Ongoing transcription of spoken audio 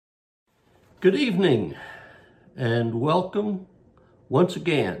Good evening and welcome once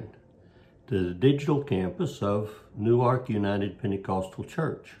again to the digital campus of Newark United Pentecostal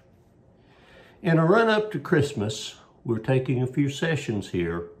Church. In a run-up to Christmas, we're taking a few sessions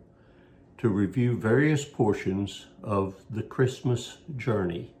here to review various portions of the Christmas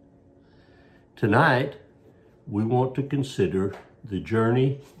journey. Tonight, we want to consider the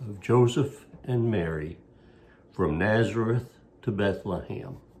journey of Joseph and Mary from Nazareth to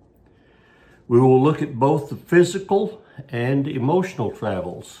Bethlehem. We will look at both the physical and emotional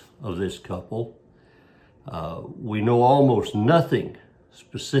travels of this couple. We know almost nothing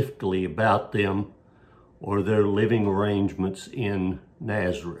specifically about them or their living arrangements in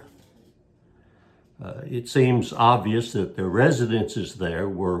Nazareth. It seems obvious that their residences there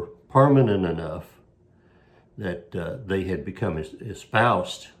were permanent enough that they had become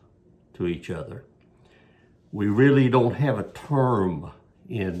espoused to each other. We really don't have a term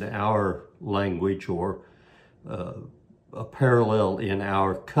in our language or a parallel in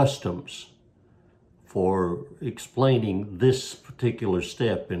our customs for explaining this particular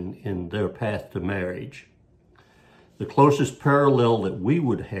step in their path to marriage. The closest parallel that we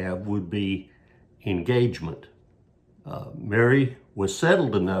would have would be engagement. Mary was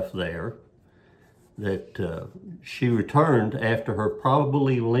settled enough there that she returned after her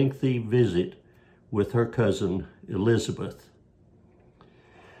probably lengthy visit with her cousin Elizabeth.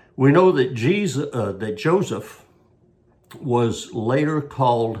 We know that Joseph was later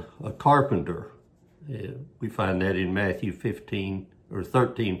called a carpenter. We find that in Matthew 15 or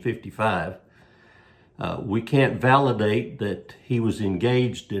 13:55. We can't validate that he was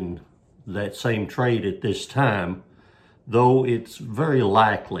engaged in that same trade at this time, though it's very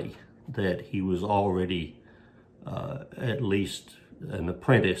likely that he was already at least an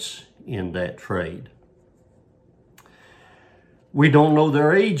apprentice in that trade. We don't know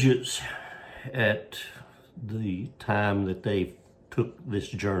their ages at the time that they took this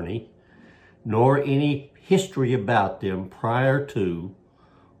journey, nor any history about them prior to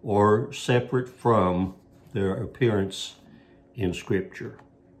or separate from their appearance in Scripture.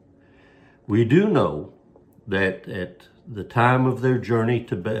 We do know that at the time of their journey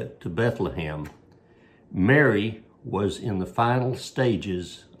to Bethlehem, Mary was in the final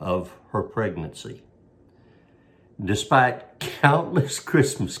stages of her pregnancy. Despite countless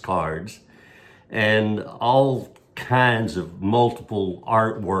Christmas cards and all kinds of multiple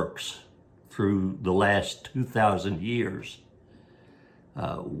artworks through the last 2,000 years,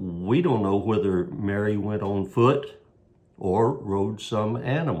 we don't know whether Mary went on foot or rode some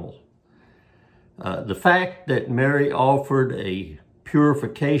animal. The fact that Mary offered a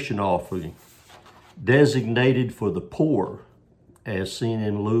purification offering designated for the poor, as seen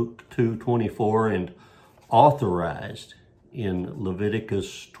in Luke 2:24 and authorized in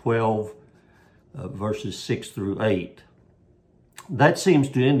Leviticus 12, verses 6 through 8. That seems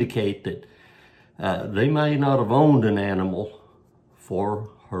to indicate that they may not have owned an animal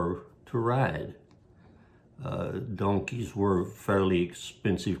for her to ride. Donkeys were fairly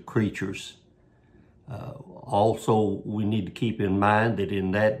expensive creatures. Also, we need to keep in mind that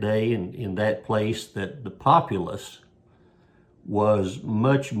in that day and in that place that the populace was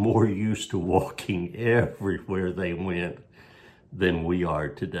much more used to walking everywhere they went than we are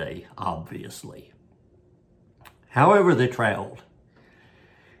today, obviously. However they traveled,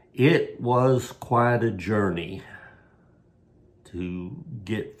 it was quite a journey to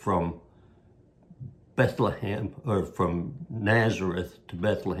get from Bethlehem, or from Nazareth to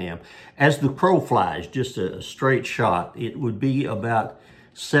Bethlehem. As the crow flies, just a straight shot, it would be about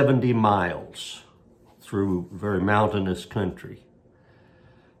 70 miles through very mountainous country.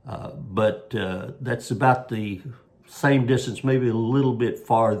 But that's about the same distance, maybe a little bit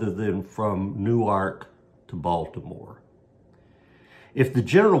farther than from Newark to Baltimore. If the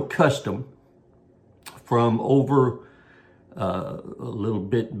general custom from over a little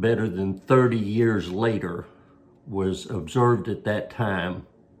bit better than 30 years later was observed at that time,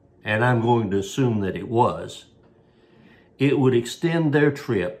 and I'm going to assume that it was, it would extend their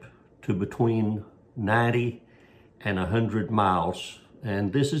trip to between 90 and 100 miles,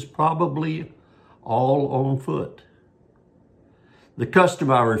 and this is probably all on foot. The custom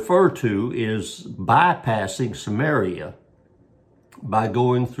I refer to is bypassing Samaria by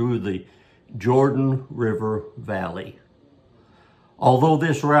going through the Jordan River Valley. Although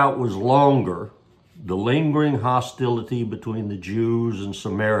this route was longer, the lingering hostility between the Jews and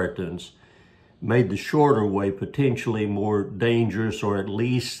Samaritans made the shorter way potentially more dangerous, or at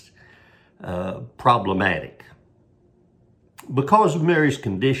least problematic. Because of Mary's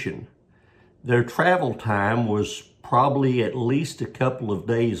condition, their travel time was probably at least a couple of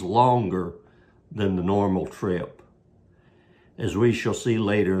days longer than the normal trip. As we shall see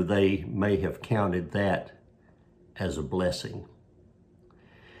later, they may have counted that as a blessing.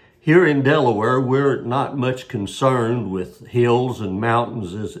 Here in Delaware, we're not much concerned with hills and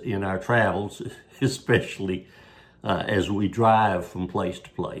mountains as in our travels, especially as we drive from place to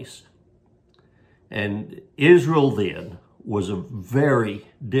place. And Israel then was a very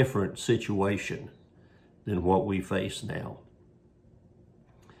different situation than what we face now.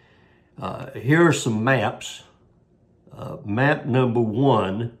 Here are some maps. Map number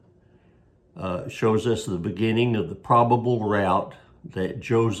 1 shows us the beginning of the probable route that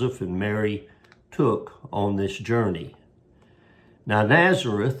Joseph and Mary took on this journey. Now,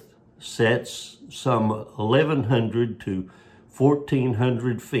 Nazareth sits some 1,100 to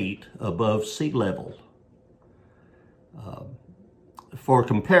 1,400 feet above sea level. For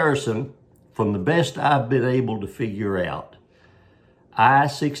comparison, from the best I've been able to figure out,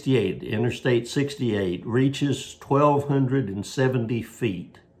 I-68, Interstate 68, reaches 1,270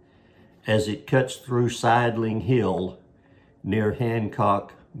 feet as it cuts through Sidling Hill near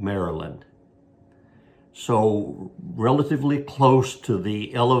Hancock, Maryland. So relatively close to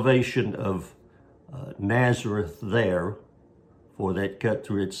the elevation of Nazareth there for that cut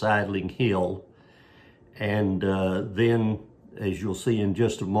through at Sidling Hill. And then, as you'll see in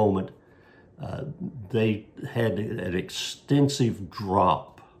just a moment, they had an extensive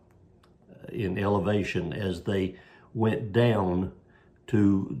drop in elevation as they went down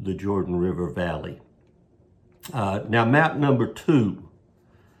to the Jordan River Valley. Now, map number 2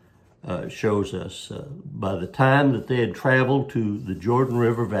 shows us by the time that they had traveled to the Jordan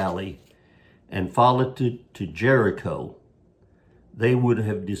River Valley and followed to Jericho, they would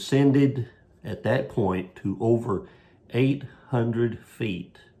have descended at that point to over 800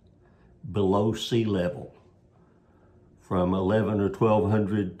 feet below sea level, from 1,100 or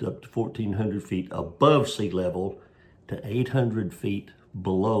 1,200 up to 1,400 feet above sea level to 800 feet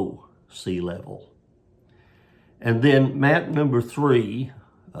below sea level. And then map number 3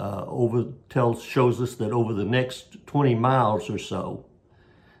 shows us that over the next 20 miles or so,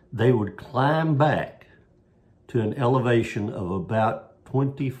 they would climb back to an elevation of about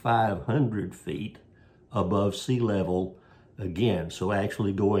 2,500 feet above sea level again. So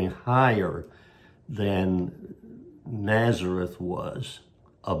actually going higher than Nazareth was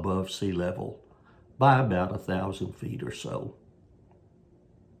above sea level by about 1,000 feet or so.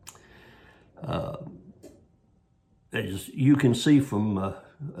 As you can see from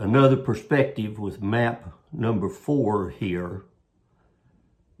another perspective with map number 4 here,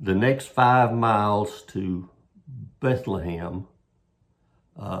 the next 5 miles to Bethlehem,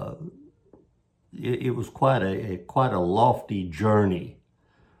 it was quite a lofty journey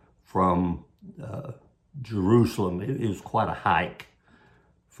from Jerusalem. It was quite a hike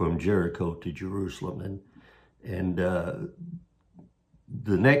from Jericho to Jerusalem, and the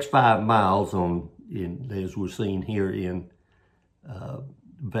next 5 miles as we're seeing here in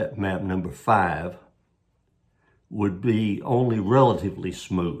map number 5, would be only relatively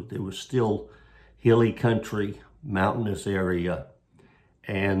smooth. It was still hilly country, mountainous area,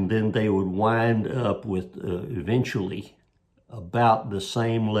 and then they would wind up with eventually about the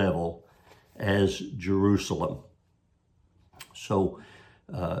same level as Jerusalem. So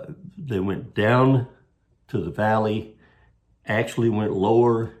they went down to the valley, actually went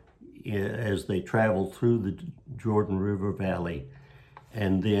lower as they traveled through the Jordan River Valley,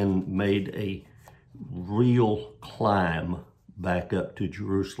 and then made a real climb back up to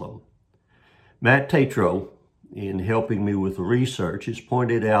Jerusalem. Matt Tatro, in helping me with the research, has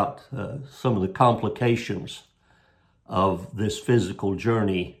pointed out some of the complications of this physical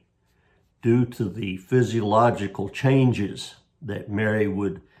journey due to the physiological changes that Mary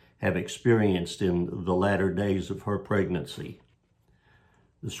would have experienced in the latter days of her pregnancy.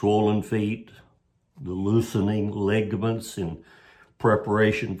 The swollen feet, the loosening ligaments in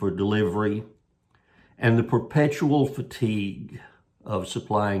preparation for delivery, and the perpetual fatigue of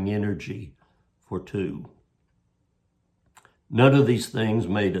supplying energy for 2. None of these things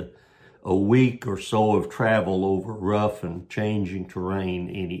made a week or so of travel over rough and changing terrain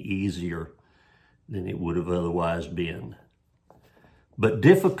any easier than it would have otherwise been. But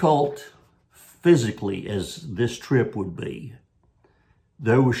difficult physically as this trip would be,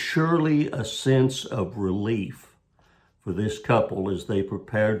 there was surely a sense of relief for this couple as they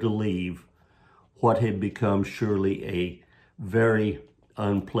prepared to leave what had become surely a very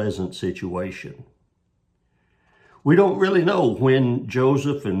unpleasant situation. We don't really know when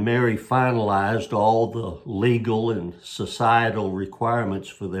Joseph and Mary finalized all the legal and societal requirements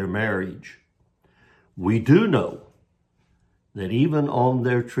for their marriage. We do know that even on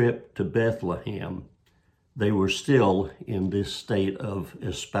their trip to Bethlehem, they were still in this state of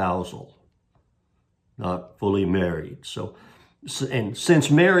espousal, not fully married. And since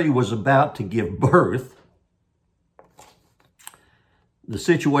Mary was about to give birth, the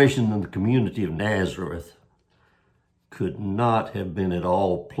situation in the community of Nazareth could not have been at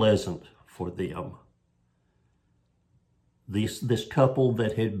all pleasant for them. This couple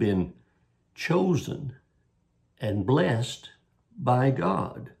that had been chosen and blessed by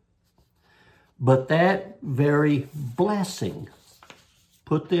God. But that very blessing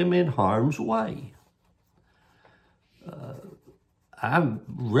put them in harm's way. I'm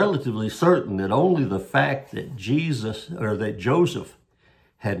relatively certain that only the fact that Joseph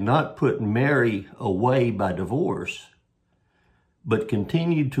had not put Mary away by divorce, but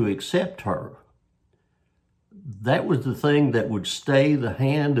continued to accept her, that was the thing that would stay the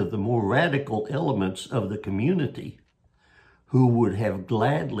hand of the more radical elements of the community, who would have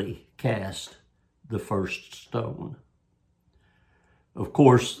gladly cast the first stone. Of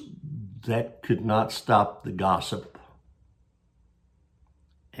course, that could not stop the gossip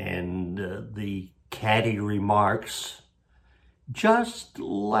and the catty remarks, just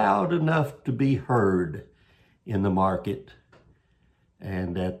loud enough to be heard in the market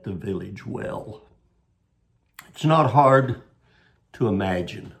and at the village well. It's not hard to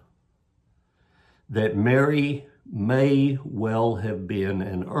imagine that Mary may well have been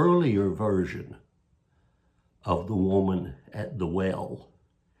an earlier version of the woman at the well,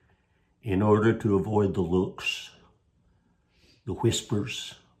 in order to avoid the looks, the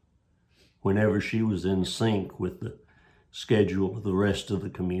whispers, whenever she was in sync with the schedule of the rest of the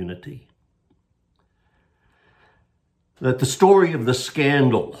community. That the story of the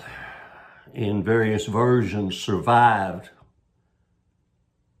scandal in various versions survived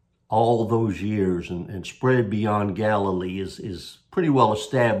all those years and spread beyond Galilee is pretty well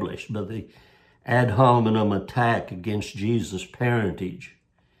established. But the ad hominem attack against Jesus' parentage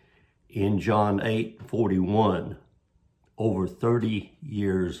in John 8:41, over 30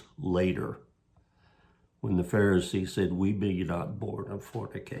 years later, when the Pharisees said, "We be not born of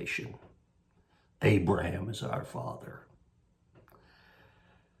fornication. Abraham is our father."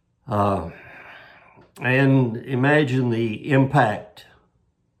 And imagine the impact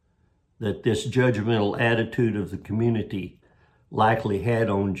that this judgmental attitude of the community likely had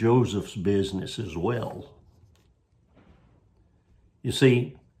on Joseph's business as well. You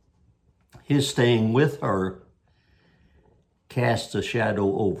see, his staying with her casts a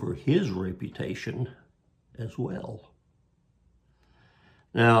shadow over his reputation as well.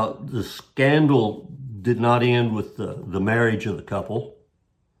 Now, the scandal did not end with the marriage of the couple.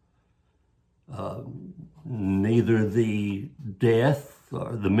 Neither the death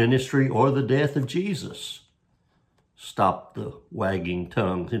or the ministry or the death of Jesus stopped the wagging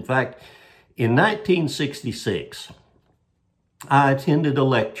tongues. In fact, in 1966, I attended a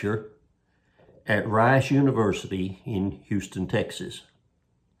lecture at Rice University in Houston, Texas.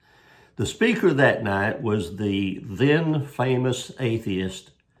 The speaker that night was the then famous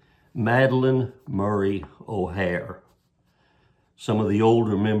atheist Madalyn Murray O'Hair. Some of the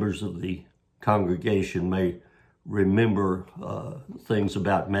older members of the congregation may remember things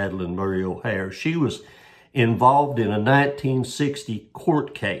about Madalyn Murray O'Hair. She was involved in a 1960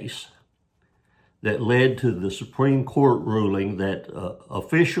 court case that led to the Supreme Court ruling that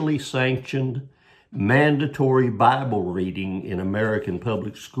officially sanctioned mandatory Bible reading in American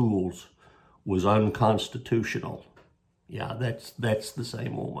public schools was unconstitutional. Yeah, that's the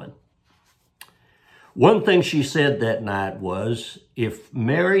same woman. One thing she said that night was, if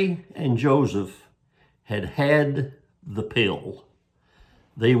Mary and Joseph had had the pill,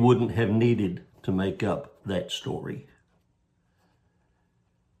 they wouldn't have needed to make up that story.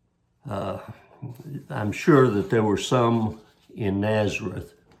 I'm sure that there were some in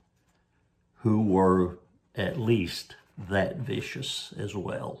Nazareth who were at least that vicious as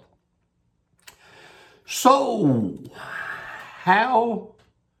well. So, how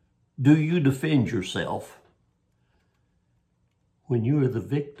do you defend yourself when you are the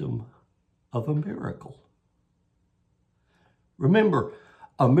victim of a miracle? Remember,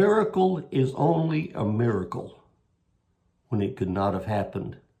 a miracle is only a miracle when it could not have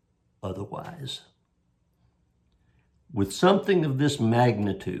happened otherwise. With something of this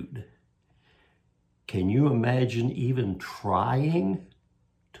magnitude, can you imagine even trying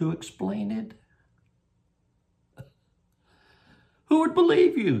to explain it? Who would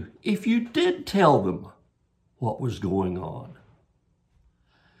believe you if you did tell them what was going on?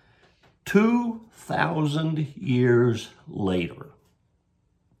 2,000 years later,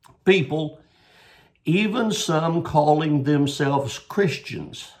 people Even some calling themselves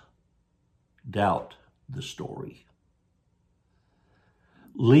Christians doubt the story.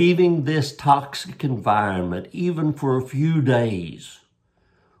 Leaving this toxic environment, even for a few days,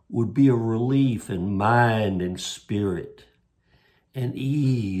 would be a relief in mind and spirit, and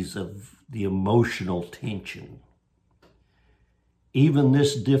ease of the emotional tension. Even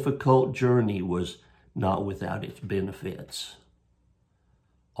this difficult journey was not without its benefits.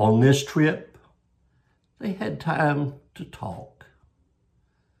 On this trip, they had time to talk,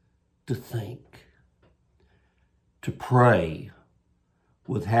 to think, to pray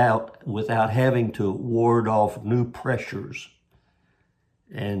without having to ward off new pressures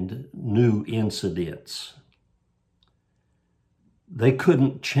and new incidents. They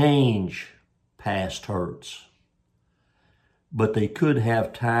couldn't change past hurts, but they could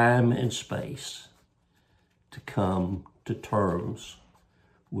have time and space to come to terms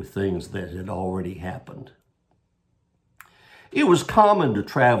with things that had already happened. It was common to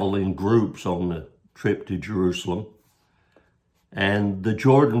travel in groups on the trip to Jerusalem, and the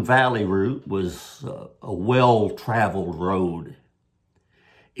Jordan Valley route was a well-traveled road.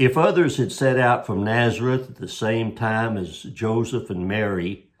 If others had set out from Nazareth at the same time as Joseph and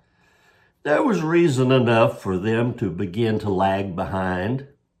Mary, there was reason enough for them to begin to lag behind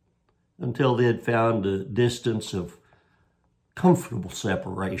until they had found a distance of comfortable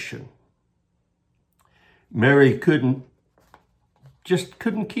separation. Mary couldn't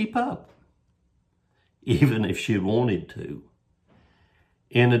keep up, even if she wanted to.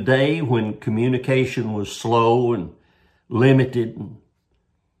 In a day when communication was slow and limited, and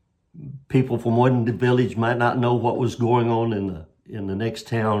people from one village might not know what was going on in the next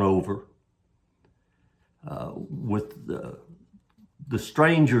town over, with the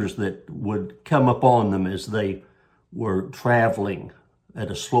strangers that would come upon them as they were traveling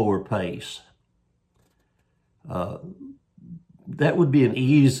at a slower pace. That would be an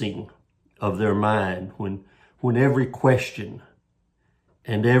easing of their mind when every question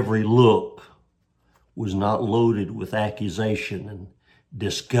and every look was not loaded with accusation and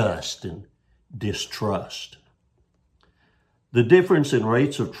disgust and distrust. The difference in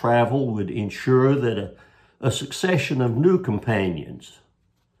rates of travel would ensure that a succession of new companions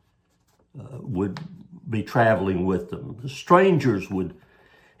would be traveling with them. The strangers would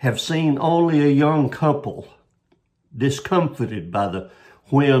have seen only a young couple discomfited by the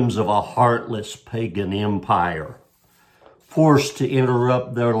whims of a heartless pagan empire, forced to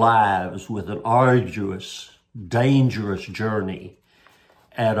interrupt their lives with an arduous, dangerous journey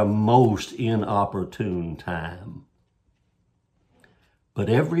at a most inopportune time. But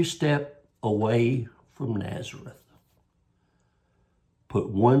every step away from Nazareth put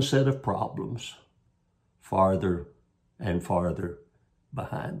one set of problems farther and farther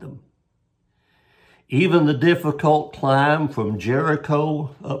behind them. Even the difficult climb from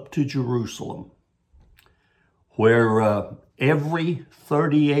Jericho up to Jerusalem, where every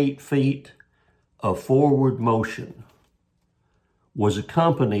 38 feet of forward motion was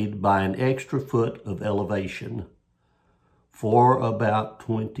accompanied by an extra foot of elevation for about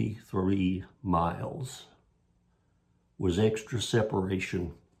 23 miles, was extra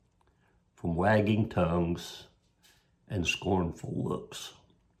separation from wagging tongues and scornful looks.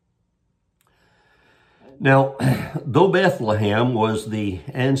 Now, though Bethlehem was the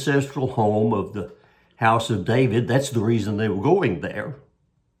ancestral home of the house of David, that's the reason they were going there.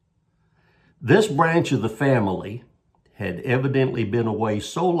 This branch of the family had evidently been away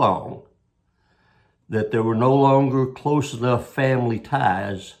so long that there were no longer close enough family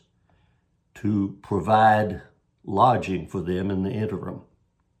ties to provide lodging for them in the interim.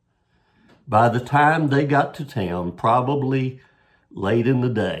 By the time they got to town, probably late in the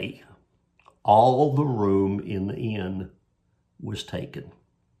day, all the room in the inn was taken.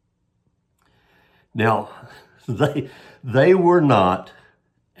 Now, they were not,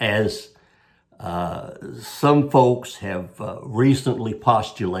 as some folks have recently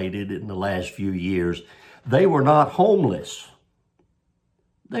postulated in the last few years, they were not homeless.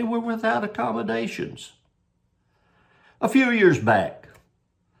 They were without accommodations. A few years back,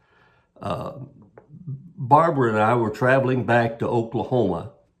 Barbara and I were traveling back to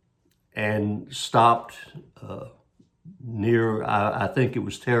Oklahoma and stopped near, I think it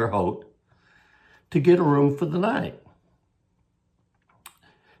was Terre Haute, to get a room for the night.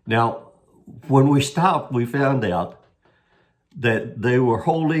 Now, when we stopped, we found out that they were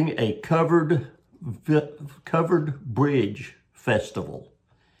holding a covered bridge festival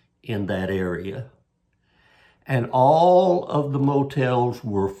in that area. And all of the motels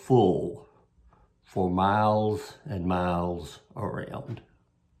were full for miles and miles around.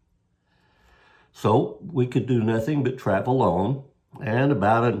 So we could do nothing but travel on, and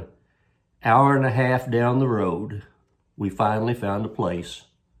about an hour and a half down the road, we finally found a place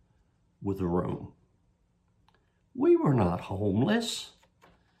with a room. We were not homeless,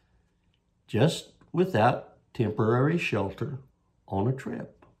 just without temporary shelter on a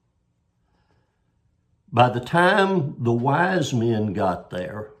trip. By the time the wise men got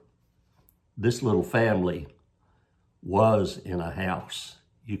there, this little family was in a house.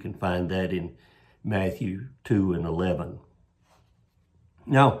 You can find that in Matthew 2 and 11.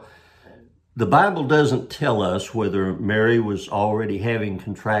 Now, the Bible doesn't tell us whether Mary was already having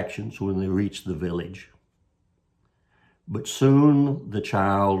contractions when they reached the village. But soon the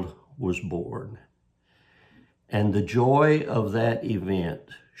child was born. And the joy of that event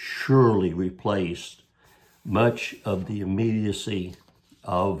surely replaced much of the immediacy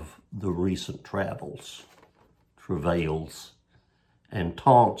of the recent travels, travails, and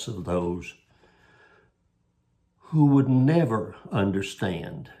taunts of those who would never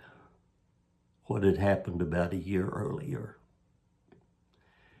understand what had happened about a year earlier.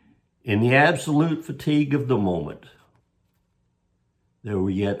 In the absolute fatigue of the moment, there were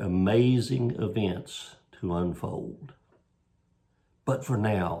yet amazing events to unfold. But for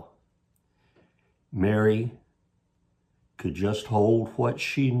now, Mary could just hold what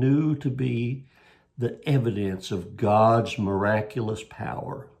she knew to be the evidence of God's miraculous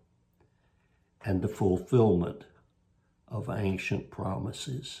power and the fulfillment of ancient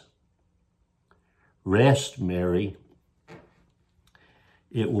promises. Rest, Mary.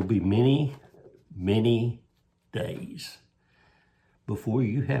 It will be many, many days before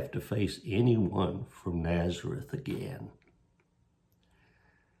you have to face anyone from Nazareth again.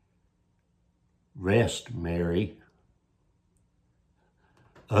 Rest, Mary.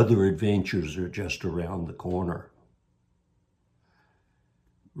 Other adventures are just around the corner.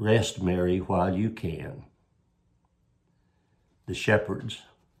 Rest, Mary, while you can. The shepherds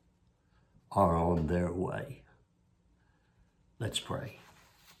are on their way. Let's pray.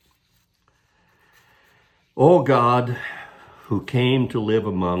 O God, who came to live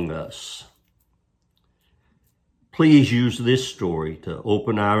among us, please use this story to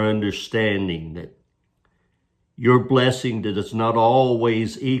open our understanding that your blessing does not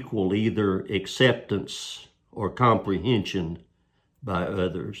always equal either acceptance or comprehension by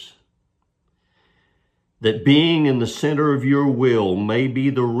others. That being in the center of your will may be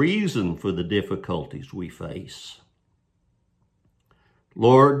the reason for the difficulties we face.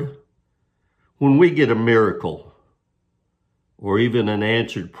 Lord, when we get a miracle or even an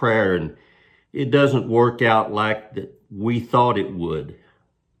answered prayer and it doesn't work out like that we thought it would,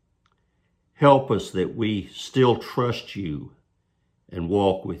 help us that we still trust you and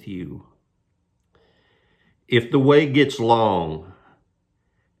walk with you. If the way gets long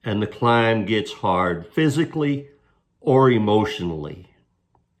and the climb gets hard, physically or emotionally,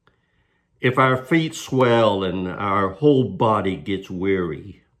 if our feet swell and our whole body gets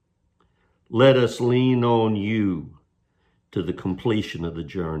weary, let us lean on you to the completion of the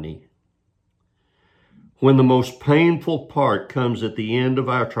journey. When the most painful part comes at the end of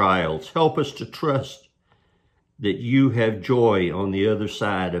our trials, help us to trust that you have joy on the other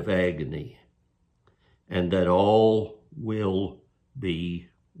side of agony and that all will be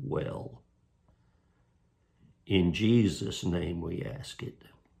well. In Jesus' name we ask it.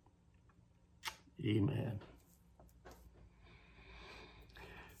 Amen.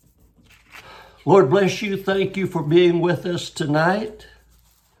 Lord bless you. Thank you for being with us tonight.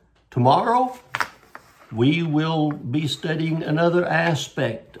 Tomorrow, we will be studying another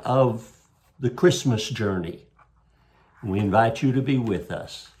aspect of the Christmas journey. We invite you to be with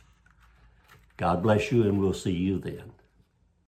us. God bless you, and we'll see you then.